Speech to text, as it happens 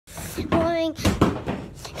rolling.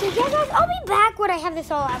 So yeah, guys, I'll be back when I have this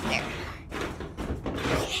all out there.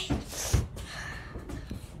 Okay.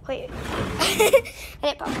 Wait. I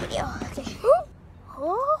didn't pause the video. Okay.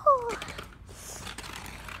 Oh.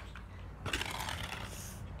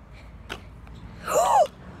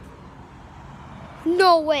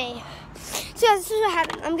 No way. So yeah, this is what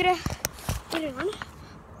happened. I'm gonna put it on.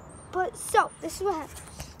 But so this is what happened.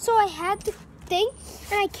 So I had the thing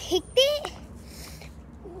and I kicked it.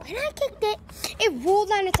 When I kicked it, it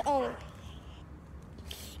rolled on its own.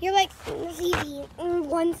 You're like, it's easy.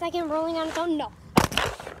 1 second rolling on its own. No.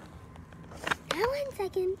 Not 1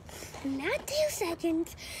 second. Not 2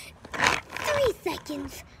 seconds. 3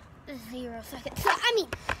 seconds. 0 seconds. So I mean,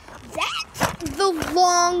 that's the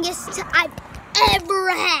longest I've ever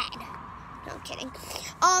had. No, I'm kidding.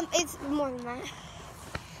 It's more than that.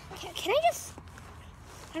 Okay, can I just?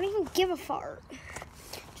 I don't even give a fart.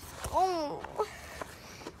 Oh,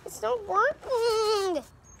 it's not working.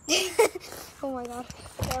 Oh my god,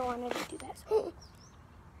 I wanted to do that.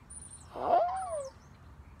 Oh,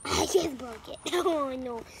 I just broke it. Oh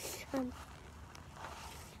no.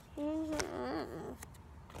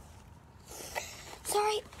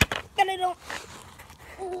 Sorry, but I don't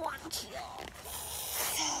want you.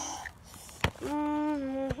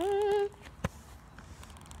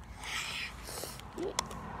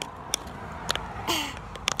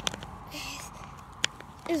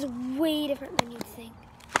 Is way different than you'd think.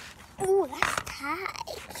 Oh, that's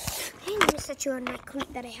tight. I'm gonna set you on my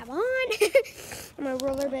cleat that I have on. My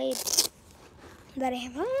rollerblade that I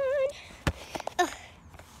have on.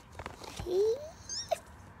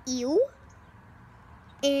 You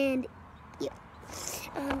and you.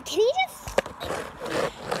 Can you just?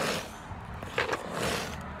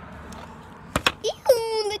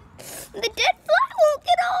 Ew, the dead fly won't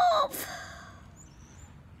get off.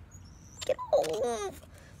 Get off.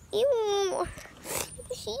 Ew.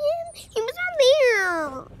 You see him? He was on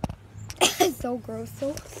there. So gross. So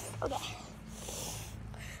okay.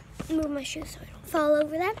 Move my shoes so I don't fall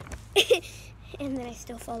over them. And then I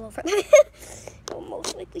still fall over them. It will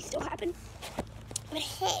most likely still happen. But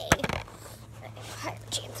hey, I have a higher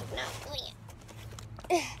chance of not doing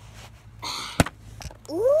it.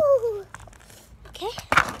 Ooh. Okay.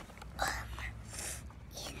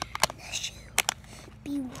 In the shoe.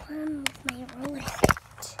 Be warm with my roller skate.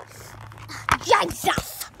 Jesus!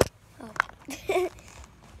 Oh.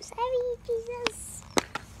 Sorry, Jesus.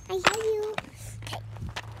 I love you. Okay.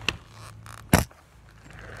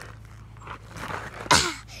 I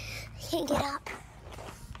can't get up.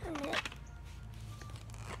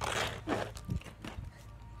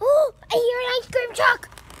 Oh, I hear an ice cream truck.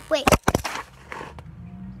 Wait. Is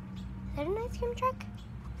that an ice cream truck?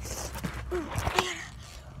 I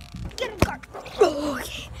gotta get in the car. Oh,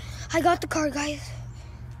 okay. I got the car, guys.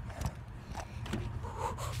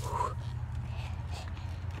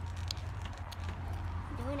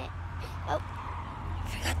 I'm doing it. Oh, I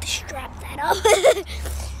forgot to strap that up.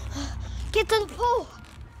 Get to the pole.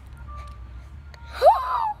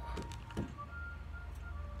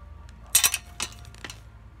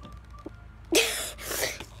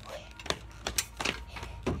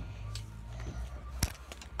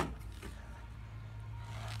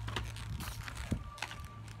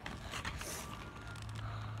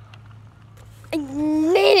 I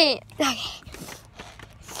made it. Okay.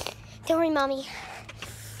 Don't worry, Mommy.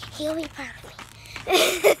 He'll be proud of me.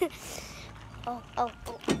 Oh.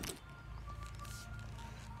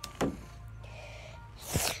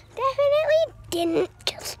 Definitely didn't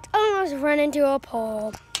just almost run into a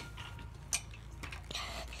pole.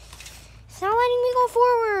 It's not letting me go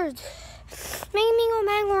forwards. Making me go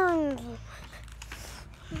backwards.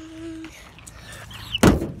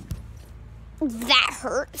 That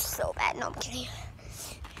hurt so bad. No, I'm kidding.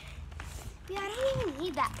 Yeah, I don't even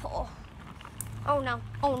need that pole. Oh no.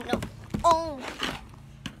 Oh.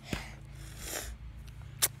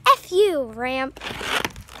 F you, ramp.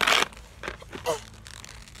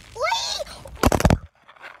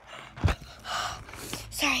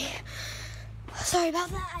 Sorry about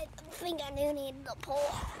that. I think I do need the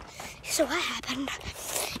pole. So what happened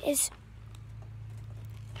is...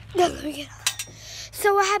 Let me get up.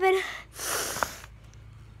 So what happened...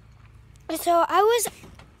 So I was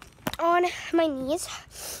on my knees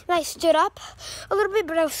and I stood up a little bit,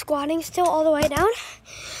 but I was squatting still all the way down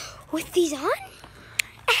with these on.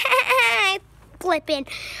 I flipping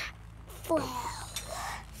fell.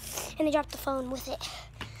 And I dropped the phone with it.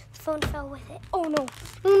 The phone fell with it. Oh no,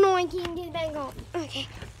 I can't get it back on. Okay,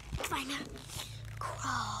 fine now.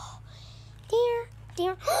 Crawl.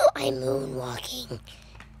 Dear. I'm moonwalking.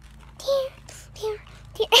 Dear.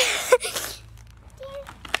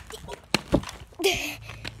 I'm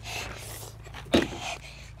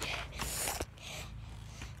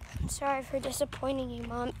sorry for disappointing you,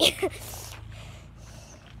 Mom.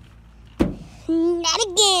 Not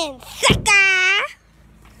again, sucker!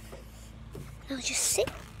 Now just sit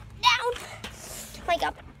down like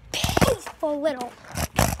a peaceful little.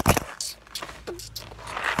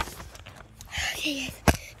 Okay, guys,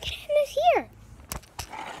 get in this here.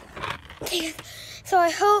 Okay, guys, so I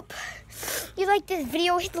hope you like this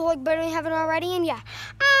video. Hit the like button if you haven't already, and yeah,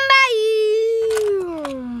 bye!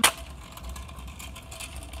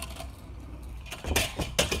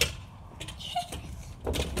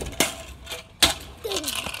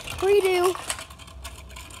 Redo.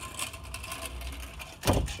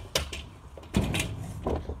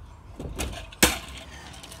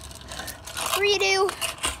 Redo.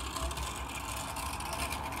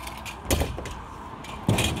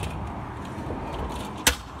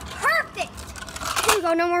 Perfect. Here we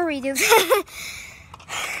go. No more redos.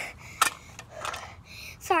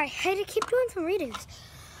 Sorry, I had to keep doing some redos.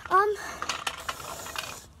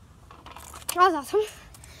 That was awesome.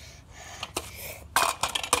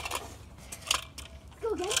 Go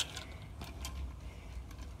again.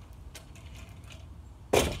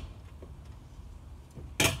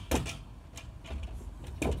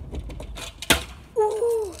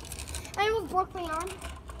 Ooh, I almost broke my arm. I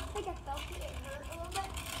think I felt it. It hurt a little bit.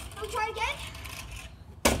 Let me try it again.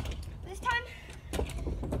 This time,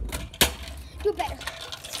 do better.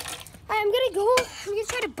 I'm gonna go. I'm gonna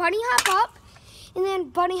try to bunny hop up and then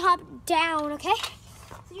bunny hop down. Okay?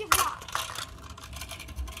 So you hop.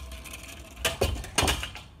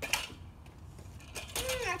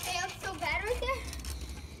 I failed so bad right there.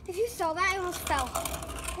 If you saw that, I almost fell.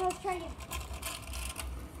 Okay, let's try again.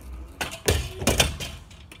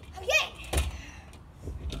 Okay.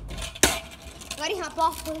 Bunny hop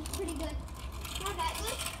off was pretty good. Not that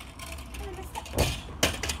good. I messed up.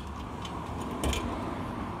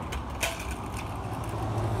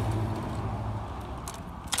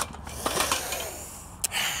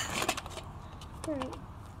 All right.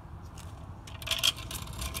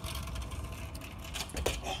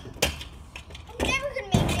 I'm never gonna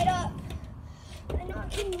make it up. I know I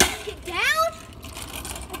can make it down.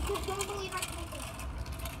 I just don't believe I can make it.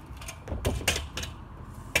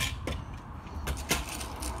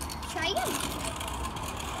 Try again.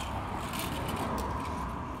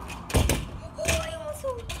 Oh,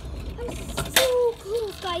 I'm so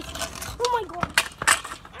close, guys. Oh my god.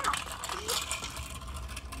 Ow.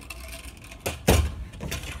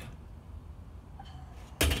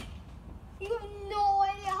 You have no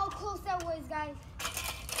idea how close that was, guys.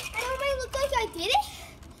 I know it might look like I did it.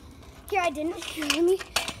 Here, I didn't. Here, let me.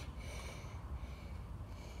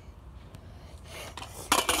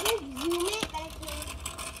 Zoom it back in.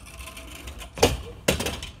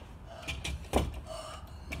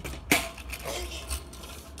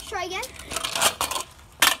 Try again.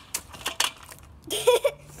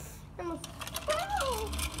 Almost.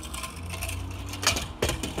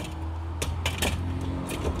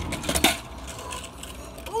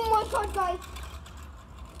 Oh my god, guys.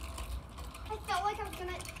 I felt like I was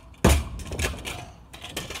gonna.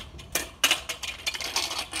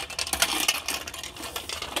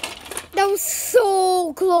 That was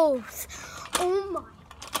so close. Oh my.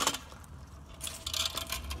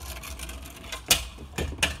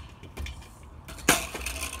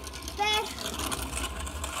 There.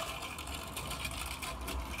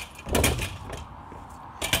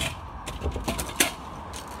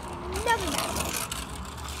 Never mind.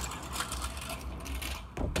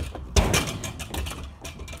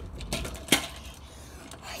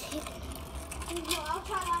 I'll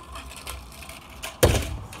try that.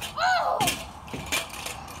 Oh!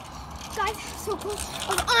 Guys, so close. I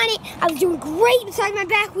was on it. I was doing great beside my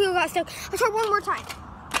back wheel got stuck. I'll try one more time.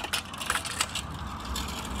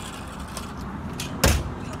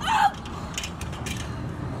 Oh!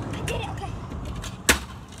 I did it, okay.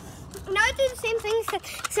 Now I do the same thing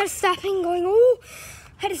instead of stopping and going, oh,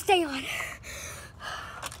 I had to stay on.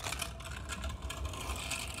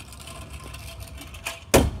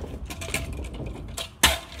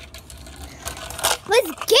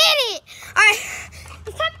 Let's get it! Alright,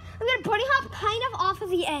 this time I'm gonna bunny hop kind of off of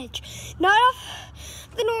the edge. Not off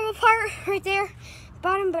the normal part right there,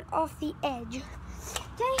 bottom, but off the edge.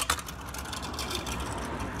 Okay?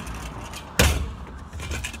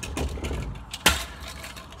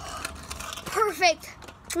 Perfect.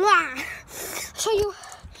 Mwah. I'll show you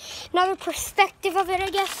another perspective of it, I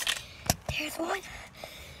guess. There's one.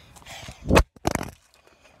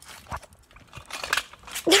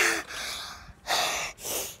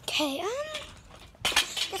 Okay,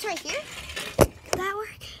 just right here. Does that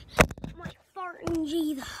work? I'm like farting.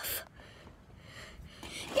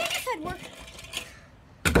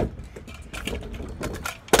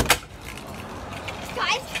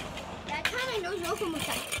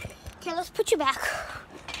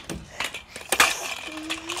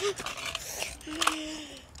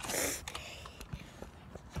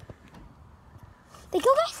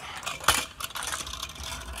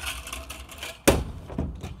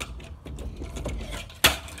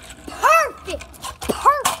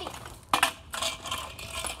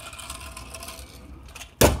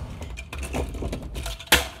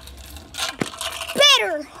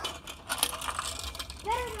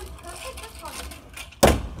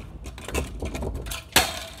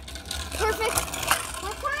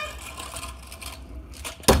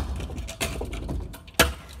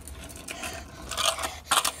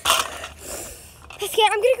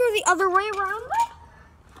 the other way around.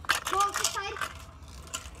 Go off the side.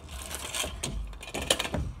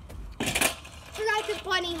 Forgot the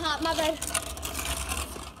bunny hop, my bad.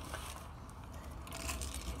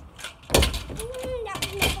 That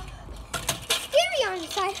was my scary on the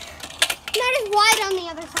side. Not as wide on the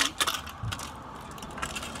other side.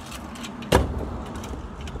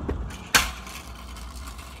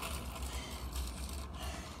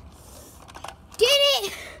 Did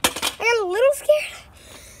it! I got a little scared,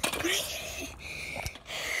 but I did it.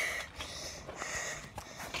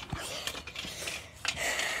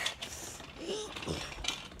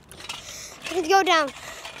 Let's go down.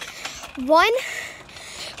 One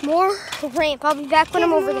more ramp. I'll be back when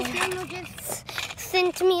I'm over there. Just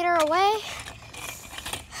centimeter away.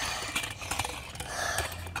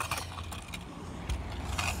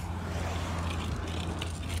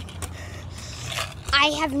 I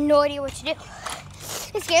have no idea what to do.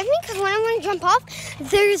 It scares me because when I want to jump off,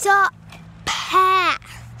 there's a path.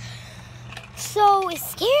 So it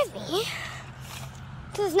scares me.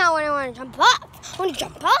 This is not when I want to jump off. I want to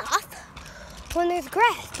jump off when there's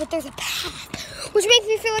grass, but there's a path, which makes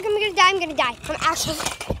me feel like I'm going to die. I'm going to die. I'm actually...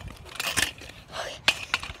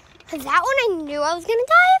 That one I knew I was going to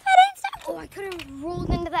die if I didn't stop. Oh, I could have rolled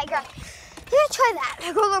into that grass. I'm going to try that.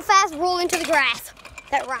 I go a little fast, roll into the grass.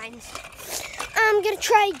 That rhymes. I'm going to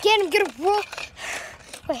try again. I'm going to roll...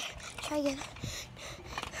 Wait, try again.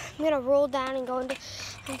 I'm going to roll down and go into...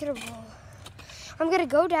 I'm going to roll. I'm going to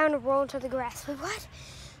go down and roll into the grass. Wait, what?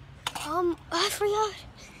 I forgot. I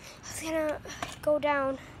was going to go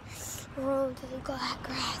down and roll into the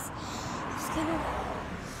grass. I was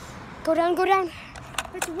going to go down.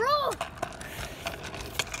 Let's roll.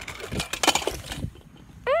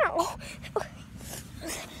 Ow.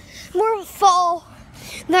 More of a fall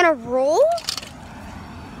than a roll.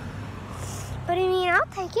 But I mean, I'll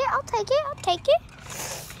take it. I'm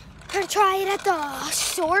gonna try it at the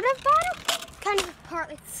sort of bottom.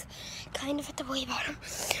 It's kind of at the way bottom.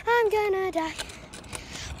 I'm gonna die.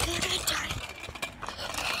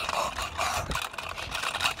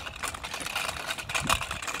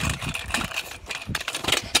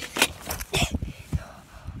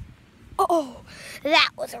 Oh, that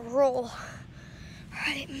was a roll. All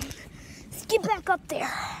right, let's get back up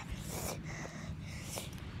there.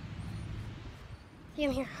 Yeah,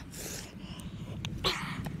 I'm here.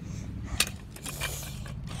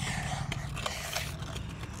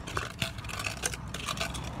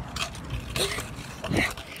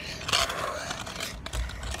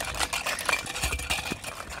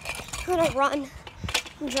 I'm gonna run.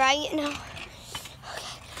 I'm dragging it now.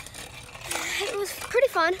 Okay. It was pretty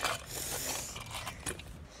fun.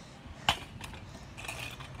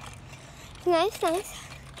 Nice. I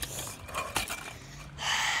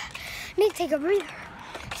need to take a breather.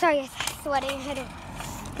 Sorry guys, I'm sweating. I had to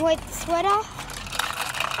wipe the sweat off.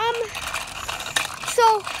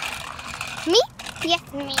 So, me? Yes,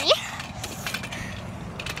 me.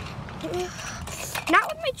 Not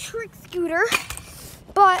with my trick scooter,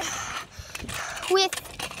 but with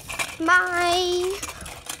my,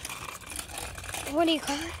 what do you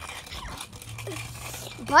call it?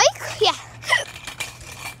 Bike? Yeah.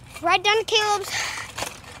 Ride down to Caleb's,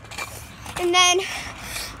 and then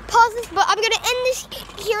pause this, but I'm going to end this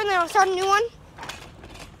here, and then I'll start a new one.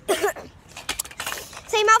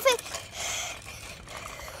 Same outfit,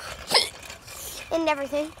 and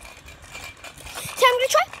everything. So I'm going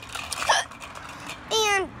to try,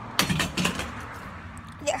 and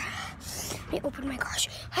there. Let me open my garage.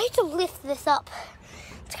 I have to lift this up.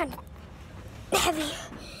 It's kind of heavy.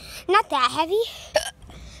 Not that heavy,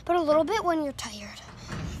 but a little bit when you're tired.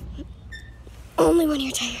 Only when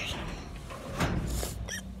you're tired.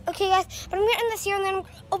 Okay, guys, but I'm going to end this here and then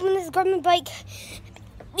open this, grab my bike.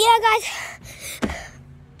 Yeah, guys.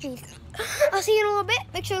 Jeez. I'll see you in a little bit.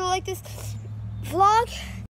 Make sure to like this vlog.